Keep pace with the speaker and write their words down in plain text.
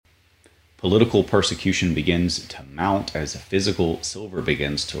Political persecution begins to mount as physical silver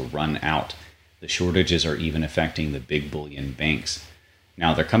begins to run out. The shortages are even affecting the big bullion banks.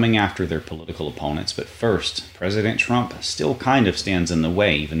 Now, they're coming after their political opponents, but first, President Trump still kind of stands in the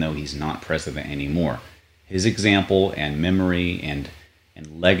way, even though he's not president anymore. His example and memory and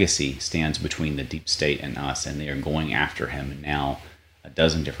legacy stands between the deep state and us, and they are going after him now a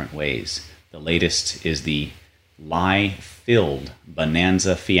dozen different ways. The latest is the lie-filled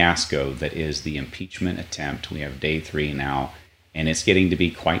bonanza fiasco that is the impeachment attempt. We have day 3 now, and it's getting to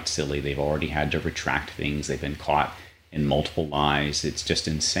be quite silly. They've already had to retract things. They've been caught in multiple lies. It's just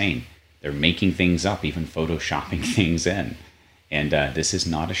insane. They're making things up, even photoshopping things in. And this is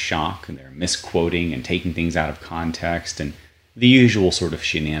not a shock. And they're misquoting and taking things out of context and the usual sort of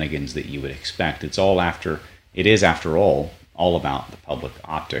shenanigans that you would expect. It is after all about the public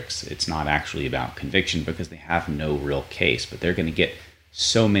optics. It's not actually about conviction because they have no real case, but they're going to get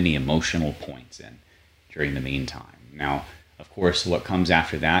so many emotional points in during the meantime. Now, of course, what comes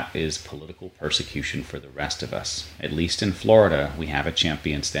after that is political persecution for the rest of us. At least in Florida, we have a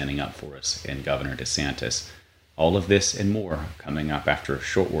champion standing up for us in Governor DeSantis. All of this and more coming up after a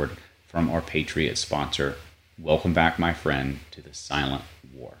short word from our Patriot sponsor. Welcome back, my friend, to the Silent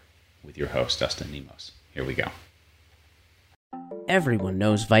War with your host, Dustin Nemos. Here we go. Everyone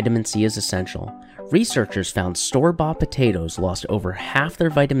knows vitamin C is essential. Researchers found store-bought potatoes lost over half their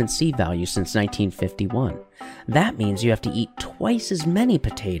vitamin C value since 1951. That means you have to eat twice as many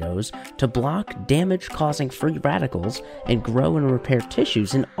potatoes to block damage-causing free radicals and grow and repair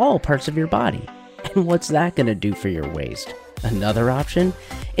tissues in all parts of your body. And what's that going to do for your waist? Another option?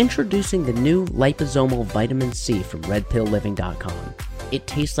 Introducing the new liposomal vitamin C from redpillliving.com. It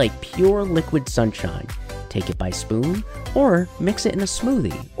tastes like pure liquid sunshine. Take it by spoon or mix it in a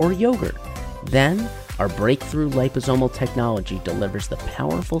smoothie or yogurt. Then, our breakthrough liposomal technology delivers the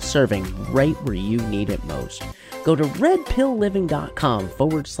powerful serving right where you need it most. Go to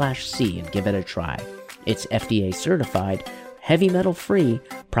redpillliving.com/C and give it a try. It's FDA certified, heavy metal free,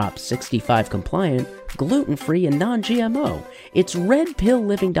 Prop 65 compliant, gluten free, and non-GMO. It's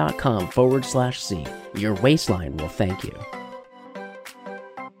redpillliving.com/C. Your waistline will thank you.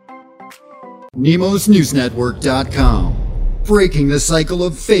 NemosNewsNetwork.com. Breaking the cycle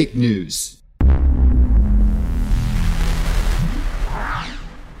of fake news.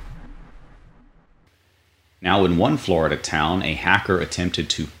 Now, in one Florida town, a hacker attempted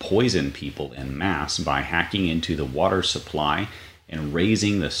to poison people en masse by hacking into the water supply and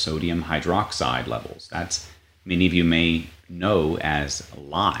raising the sodium hydroxide levels. That's, many of you may know as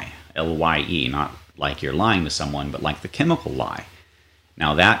lye, L-Y-E, not like you're lying to someone, but like the chemical lye.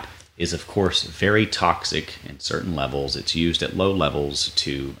 Now, that is, of course, very toxic in certain levels. It's used at low levels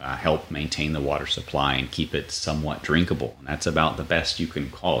to help maintain the water supply and keep it somewhat drinkable. And that's about the best you can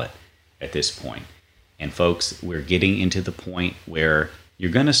call it at this point. And folks, we're getting into the point where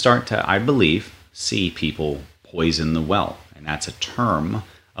you're going to start to, I believe, see people poison the well. And that's a term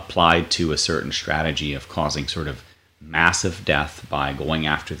applied to a certain strategy of causing sort of massive death by going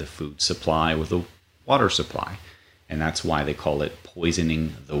after the food supply with the water supply. And that's why they call it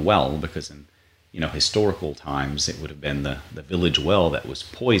poisoning the well, because in historical times it would have been the village well that was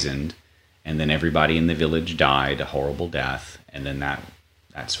poisoned, and then everybody in the village died a horrible death, and then that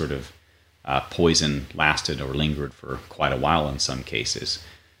sort of poison lasted or lingered for quite a while in some cases.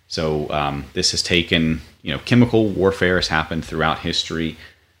 So this has taken, chemical warfare has happened throughout history.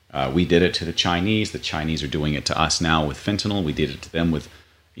 We did it to the Chinese. The Chinese are doing it to us now with fentanyl. We did it to them with,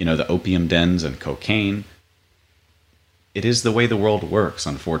 the opium dens and cocaine. It is the way the world works,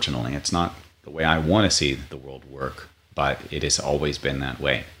 unfortunately. It's not the way I want to see the world work, but it has always been that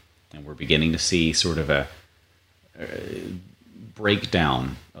way. And we're beginning to see sort of a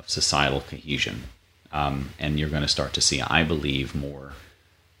breakdown of societal cohesion. And you're going to start to see, I believe, more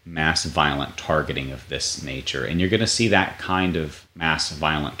mass violent targeting of this nature. And you're going to see that kind of mass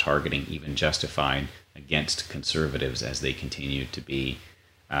violent targeting even justified against conservatives as they continue to be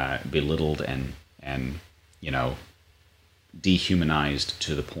belittled and dehumanized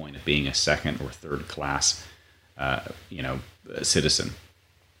to the point of being a second or third class, citizen.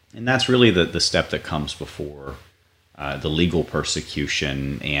 And that's really the step that comes before the legal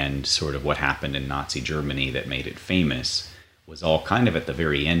persecution and sort of what happened in Nazi Germany that made it famous was all kind of at the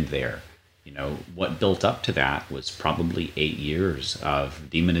very end there. What built up to that was probably 8 years of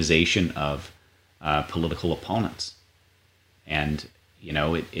demonization of political opponents. And,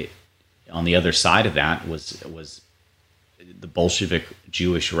 it on the other side of that was the Bolshevik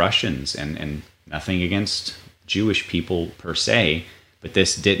Jewish Russians, and nothing against Jewish people per se, but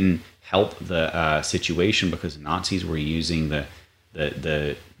this didn't help the situation because Nazis were using the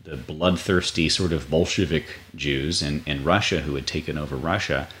the bloodthirsty sort of Bolshevik Jews in Russia who had taken over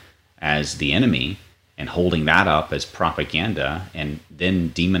Russia as the enemy and holding that up as propaganda and then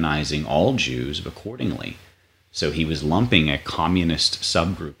demonizing all Jews accordingly. So he was lumping a communist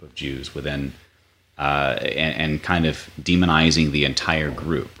subgroup of Jews within and kind of demonizing the entire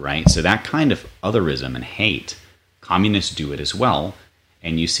group, right? So that kind of otherism and hate, communists do it as well,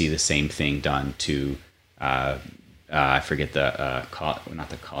 and you see the same thing done to I forget the not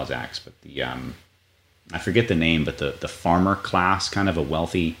the Cossacks, but the I forget the name, but the farmer class, kind of a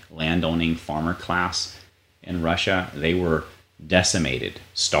wealthy landowning farmer class in Russia. They were decimated,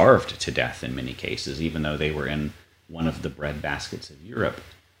 starved to death in many cases, even though they were in one of the bread baskets of Europe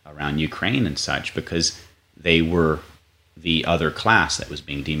around Ukraine and such, because they were the other class that was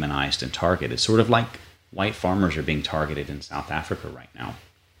being demonized and targeted. Sort of like white farmers are being targeted in South Africa right now.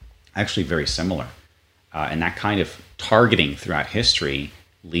 Actually very similar. And that kind of targeting throughout history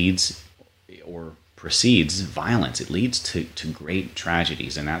leads or precedes violence. It leads to great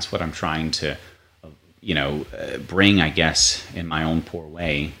tragedies. And that's what I'm trying to, bring, I guess, in my own poor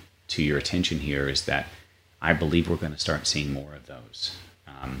way to your attention here, is that I believe we're going to start seeing more of those.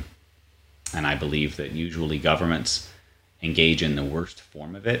 And I believe that usually governments engage in the worst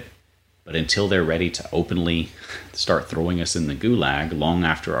form of it, but until they're ready to openly start throwing us in the gulag long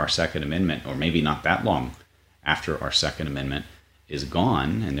after our Second Amendment, or maybe not that long after our Second Amendment is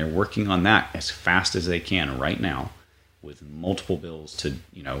gone, and they're working on that as fast as they can right now with multiple bills to,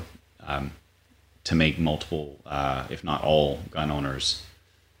 to make multiple, if not all, gun owners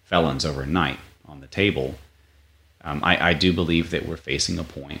felons overnight on the table. I do believe that we're facing a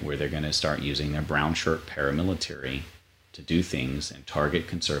point where they're going to start using their brown shirt paramilitary to do things and target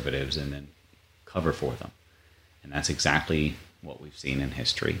conservatives and then cover for them. And that's exactly what we've seen in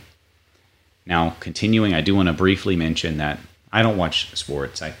history. Now, continuing, I do want to briefly mention that I don't watch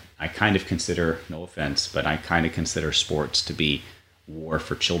sports. I kind of consider, no offense, but I kind of consider sports to be war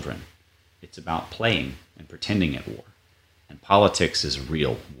for children. It's about playing and pretending at war. And politics is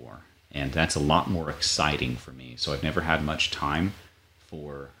real war. And that's a lot more exciting for me. So I've never had much time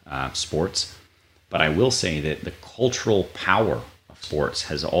for sports. But I will say that the cultural power of sports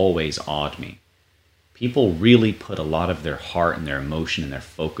has always awed me. People really put a lot of their heart and their emotion and their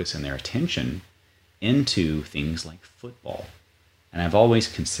focus and their attention into things like football. And I've always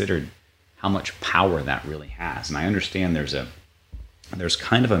considered how much power that really has. And I understand there's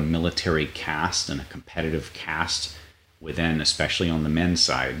kind of a military caste and a competitive caste within, especially on the men's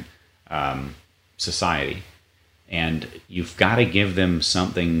side, society. And you've got to give them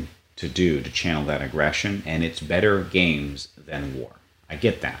something to do to channel that aggression, and it's better games than war. I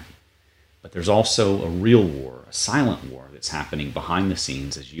get that. But there's also a real war, a silent war that's happening behind the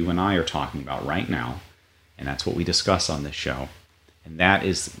scenes, as you and I are talking about right now, and that's what we discuss on this show. And that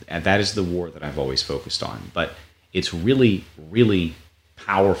is the war that I've always focused on. But it's really, really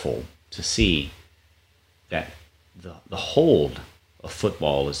powerful to see that the hold of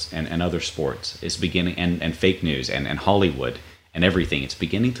football and other sports is beginning, and fake news and Hollywood and everything, it's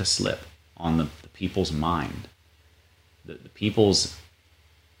beginning to slip on the people's mind. The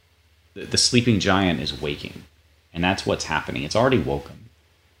sleeping giant is waking, and that's what's happening. It's already woken,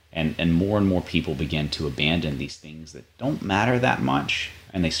 and more people begin to abandon these things that don't matter that much,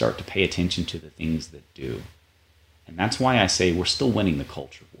 and they start to pay attention to the things that do. And that's why I say we're still winning the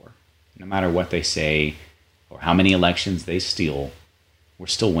culture war. No matter what they say or how many elections they steal, we're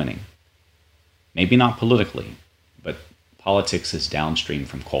still winning. Maybe not politically, but politics is downstream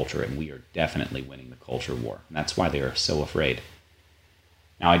from culture, and we are definitely winning the culture war. And that's why they are so afraid.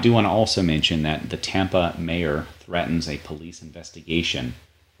 Now, I do want to also mention that the Tampa mayor threatens a police investigation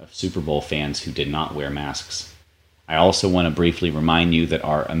of Super Bowl fans who did not wear masks. I also want to briefly remind you that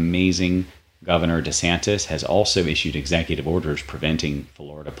our amazing Governor DeSantis has also issued executive orders preventing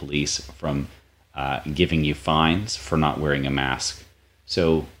Florida police from giving you fines for not wearing a mask.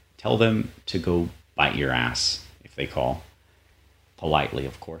 So tell them to go bite your ass if they call. Politely,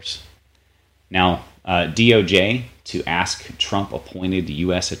 of course. Now, DOJ to ask Trump-appointed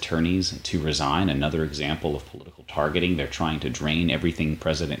U.S. attorneys to resign. Another example of political targeting. They're trying to drain everything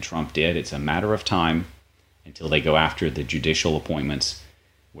President Trump did. It's a matter of time until they go after the judicial appointments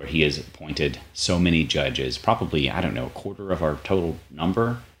where he has appointed so many judges, probably, I don't know, a quarter of our total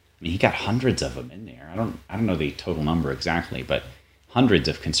number. I mean, he got hundreds of them in there. I don't know the total number exactly, but hundreds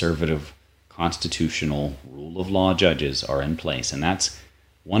of conservative, constitutional, rule of law judges are in place, and that's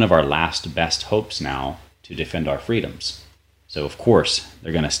one of our last best hopes now to defend our freedoms. So, of course,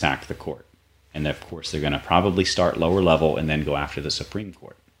 they're going to stack the court. And, of course, they're going to probably start lower level and then go after the Supreme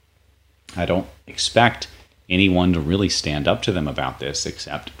Court. I don't expect anyone to really stand up to them about this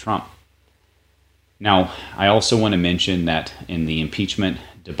except Trump. Now, I also want to mention that in the impeachment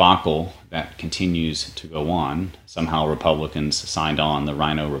debacle that continues to go on, somehow Republicans signed on, the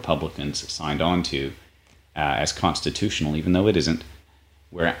Rhino Republicans signed on to as constitutional, even though it isn't.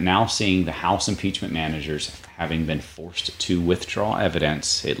 We're now seeing the House impeachment managers having been forced to withdraw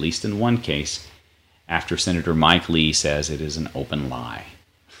evidence, at least in one case, after Senator Mike Lee says it is an open lie.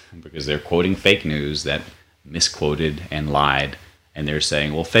 Because they're quoting fake news that misquoted and lied, and they're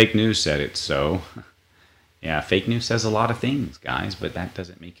saying, well, fake news said it, so... Yeah, fake news says a lot of things, guys, but that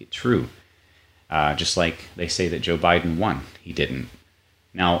doesn't make it true. Just like they say that Joe Biden won. He didn't.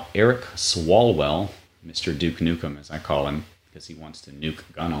 Now, Eric Swalwell, Mr. Duke Nukem, as I call him, because he wants to nuke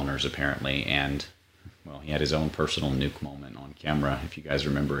gun owners, apparently, and, well, he had his own personal nuke moment on camera, if you guys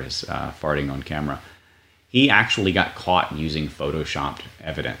remember his farting on camera. He actually got caught using Photoshopped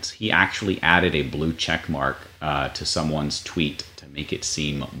evidence. He actually added a blue check mark to someone's tweet to make it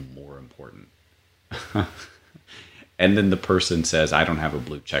seem more important. And then the person says, I don't have a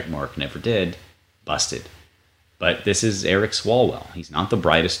blue check mark, never did, busted. But this is Eric Swalwell. He's not the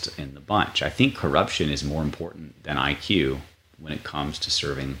brightest in the bunch. I think corruption is more important than IQ when it comes to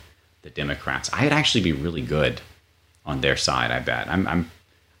serving the Democrats. I'd actually be really good on their side, I bet. I'm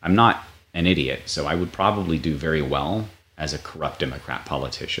not an idiot, so I would probably do very well as a corrupt Democrat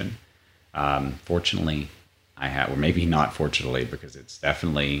politician. Fortunately, I have, or maybe not fortunately, because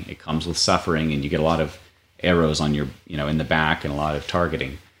it comes with suffering, and you get a lot of arrows on your, in the back, and a lot of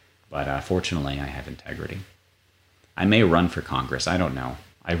targeting. But fortunately, I have integrity. I may run for Congress. I don't know.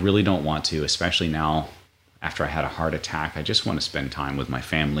 I really don't want to, especially now after I had a heart attack. I just want to spend time with my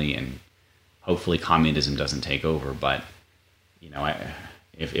family, and hopefully communism doesn't take over. But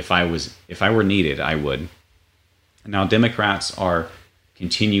if I were needed, I would. Now, Democrats are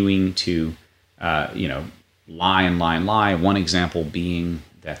continuing to, lie and lie and lie. One example being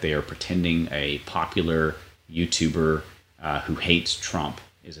that they are pretending a popular YouTuber who hates Trump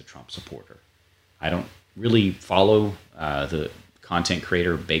is a Trump supporter. I don't really follow the content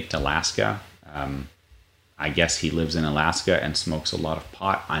creator Baked Alaska. I guess he lives in Alaska and smokes a lot of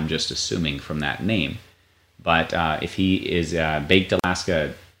pot. I'm just assuming from that name. But if he is Baked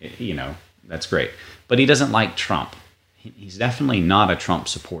Alaska, that's great. But he doesn't like Trump. He's definitely not a Trump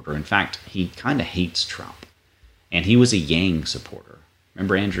supporter. In fact, he kind of hates Trump. And he was a Yang supporter.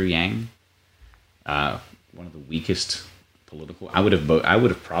 Remember Andrew Yang? One of the weakest political... I would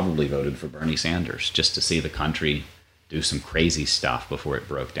have probably voted for Bernie Sanders just to see the country do some crazy stuff before it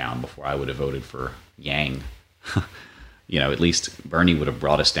broke down, before I would have voted for Yang. At least Bernie would have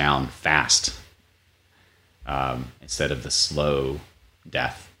brought us down fast instead of the slow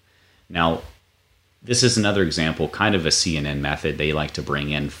death. Now, this is another example, kind of a CNN method. They like to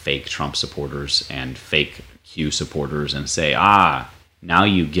bring in fake Trump supporters and fake Q supporters and say, now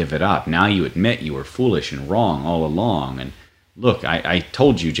you give it up. Now you admit you were foolish and wrong all along. And look, I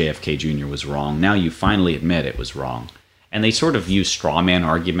told you JFK Jr. was wrong. Now you finally admit it was wrong. And they sort of use straw man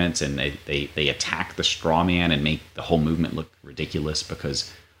arguments, and they attack the straw man and make the whole movement look ridiculous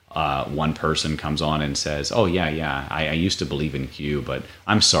because one person comes on and says, oh, yeah, I used to believe in Q, but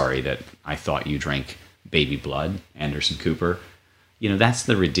I'm sorry that I thought you drank baby blood, Anderson Cooper. That's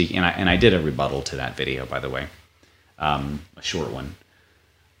the ridiculous... And I did a rebuttal to that video, by the way, a short one.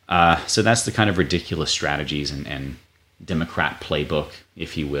 So that's the kind of ridiculous strategies and Democrat playbook,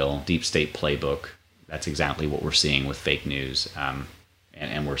 if you will, deep state playbook. That's exactly what we're seeing with fake news.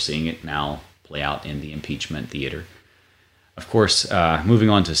 And we're seeing it now play out in the impeachment theater. Of course, moving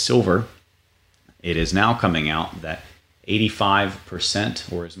on to silver, it is now coming out that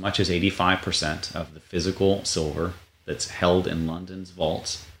 85%, or as much as 85% of the physical silver that's held in London's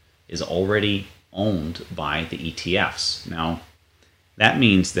vaults is already owned by the ETFs. Now, that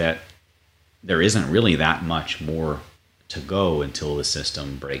means that there isn't really that much more to go until the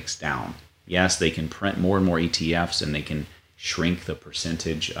system breaks down. Yes, they can print more and more ETFs, and they can shrink the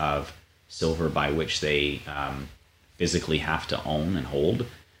percentage of silver by which they physically have to own and hold.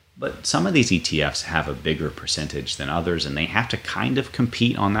 But some of these ETFs have a bigger percentage than others, and they have to kind of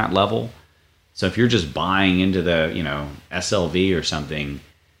compete on that level. So if you're just buying into the, SLV or something,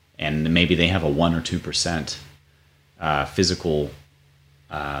 and maybe they have a 1 or 2% physical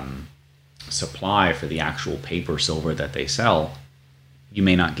supply for the actual paper silver that they sell, you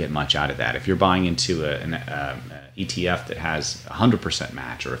may not get much out of that. If you're buying into an ETF that has a 100%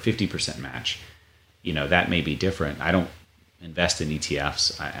 match or a 50% match, that may be different. I don't invest in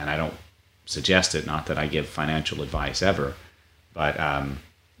ETFs, and I don't suggest it, not that I give financial advice ever, but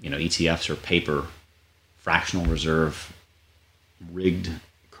ETFs are paper, fractional reserve, rigged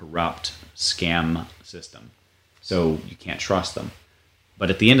corrupt scam system. So you can't trust them.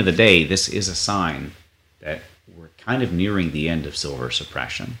 But at the end of the day, this is a sign that we're kind of nearing the end of silver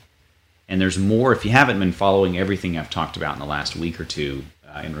suppression. And there's more. If you haven't been following everything I've talked about in the last week or two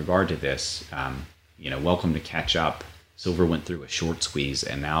in regard to this, welcome to catch up. Silver went through a short squeeze,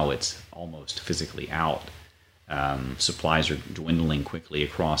 and now it's almost physically out. Supplies are dwindling quickly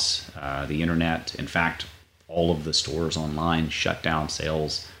across the internet. In fact, all of the stores online shut down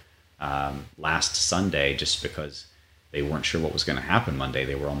sales last Sunday just because they weren't sure what was going to happen Monday.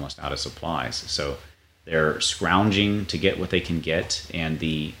 They were almost out of supplies. So they're scrounging to get what they can get, and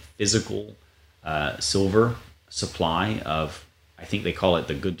the physical silver supply of, I think they call it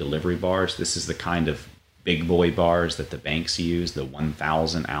the good delivery bars. This is the kind of big boy bars that the banks use, the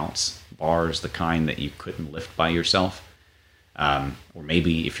 1,000 ounce bars, the kind that you couldn't lift by yourself. Or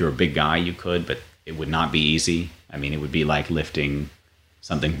maybe if you're a big guy, you could, but it would not be easy. I mean, it would be like lifting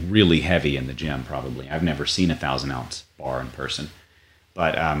something really heavy in the gym, probably. I've never seen a 1,000 ounce bar in person.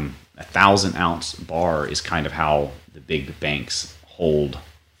 But a 1,000 ounce bar is kind of how the big banks hold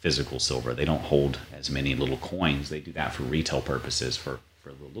physical silver. They don't hold as many little coins. They do that for retail purposes for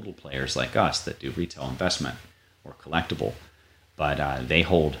the little players like us that do retail investment or collectible. But they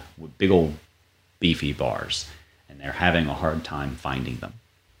hold big old beefy bars, and they're having a hard time finding them.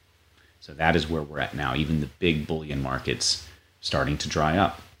 So that is where we're at now. Even the big bullion markets starting to dry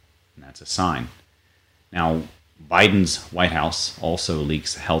up, and that's a sign. Now, Biden's White House also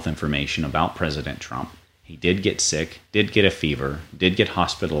leaks health information about President Trump. He did get sick, did get a fever, did get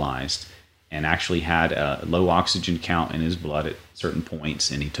hospitalized, and actually had a low oxygen count in his blood at certain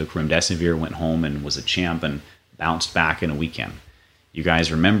points, and he took remdesivir, went home, and was a champ and bounced back in a weekend. You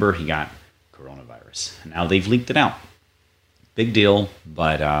guys remember he got coronavirus. Now they've leaked it out. Big deal,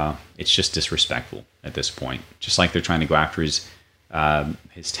 but it's just disrespectful at this point. Just like they're trying to go after his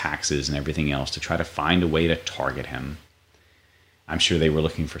taxes and everything else to try to find a way to target him. I'm sure they were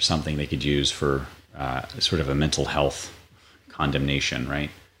looking for something they could use for sort of a mental health condemnation, right?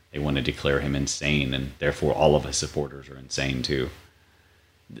 They want to declare him insane, and therefore all of his supporters are insane too.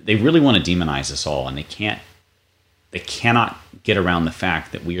 They really want to demonize us all, and they cannot get around the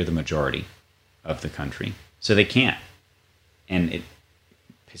fact that we are the majority of the country. So they can't. And it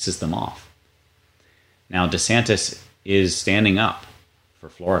pisses them off. Now, DeSantis is standing up for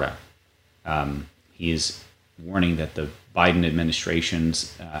Florida. He is warning that the Biden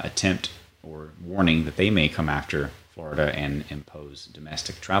administration's attempt or warning that they may come after Florida and impose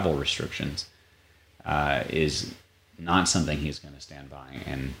domestic travel restrictions is not something he's going to stand by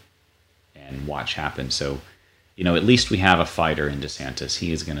and watch happen. So, at least we have a fighter in DeSantis.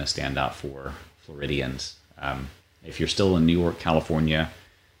 He is going to stand up for Floridians. If you're still in New York, California,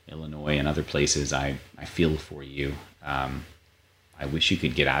 Illinois, and other places, I feel for you. I wish you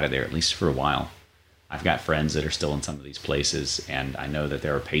could get out of there, at least for a while. I've got friends that are still in some of these places, and I know that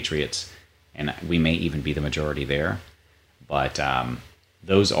there are patriots, and we may even be the majority there. But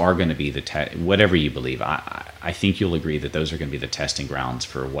those are going to be whatever you believe. I think you'll agree that those are going to be the testing grounds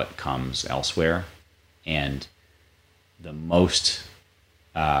for what comes elsewhere. And the most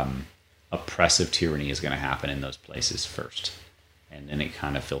oppressive tyranny is going to happen in those places first, and then it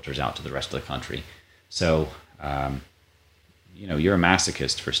kind of filters out to the rest of the country. So, you're a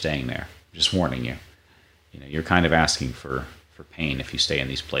masochist for staying there. Just warning you. You're kind of asking for pain if you stay in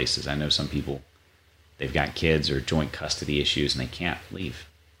these places. I know some people, they've got kids or joint custody issues and they can't leave.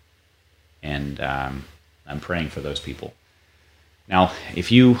 And I'm praying for those people. Now,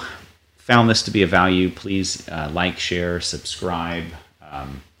 if you found this to be of value, please like, share, subscribe.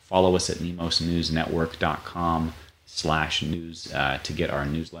 Follow us at nemosnewsnetwork.com/news to get our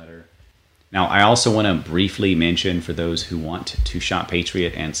newsletter. Now, I also want to briefly mention for those who want to shop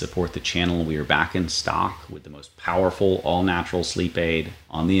Patriot and support the channel, we are back in stock with the most powerful all-natural sleep aid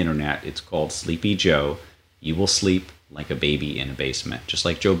on the internet. It's called Sleepy Joe. You will sleep like a baby in a basement, just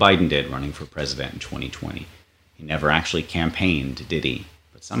like Joe Biden did running for president in 2020. He never actually campaigned, did he?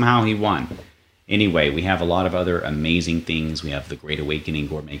 But somehow he won. Anyway, we have a lot of other amazing things. We have the Great Awakening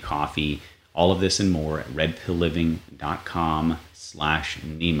Gourmet Coffee, all of this and more at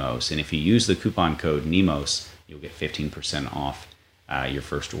redpillliving.com/Nemos. And if you use the coupon code NEMOS, you'll get 15% off your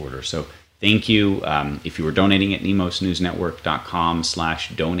first order. So thank you. If you were donating at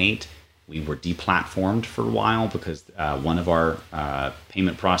nemosnewsnetwork.com/donate, we were deplatformed for a while because one of our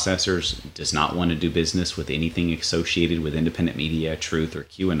payment processors does not want to do business with anything associated with independent media, Truth, or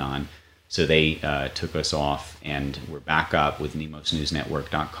QAnon. So they took us off, and we're back up with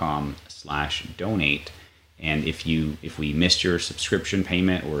nemosnewsnetwork.com/donate. And if we missed your subscription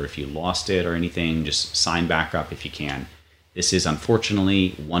payment or if you lost it or anything, just sign back up if you can. This is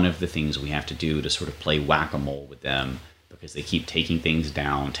unfortunately one of the things we have to do to sort of play whack-a-mole with them, because they keep taking things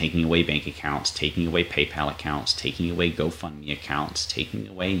down, taking away bank accounts, taking away PayPal accounts, taking away GoFundMe accounts, taking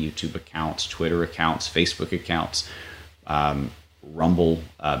away YouTube accounts, Twitter accounts, Facebook accounts. Rumble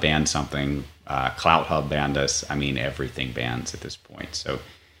banned something, CloutHub banned us. I mean, everything bans at this point. So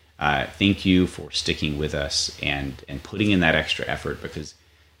thank you for sticking with us and putting in that extra effort, because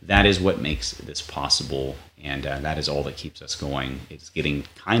that is what makes this possible, and that is all that keeps us going. It's getting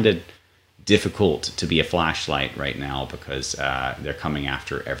kind of difficult to be a flashlight right now, because they're coming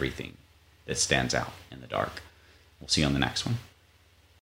after everything that stands out in the dark. We'll see you on the next one.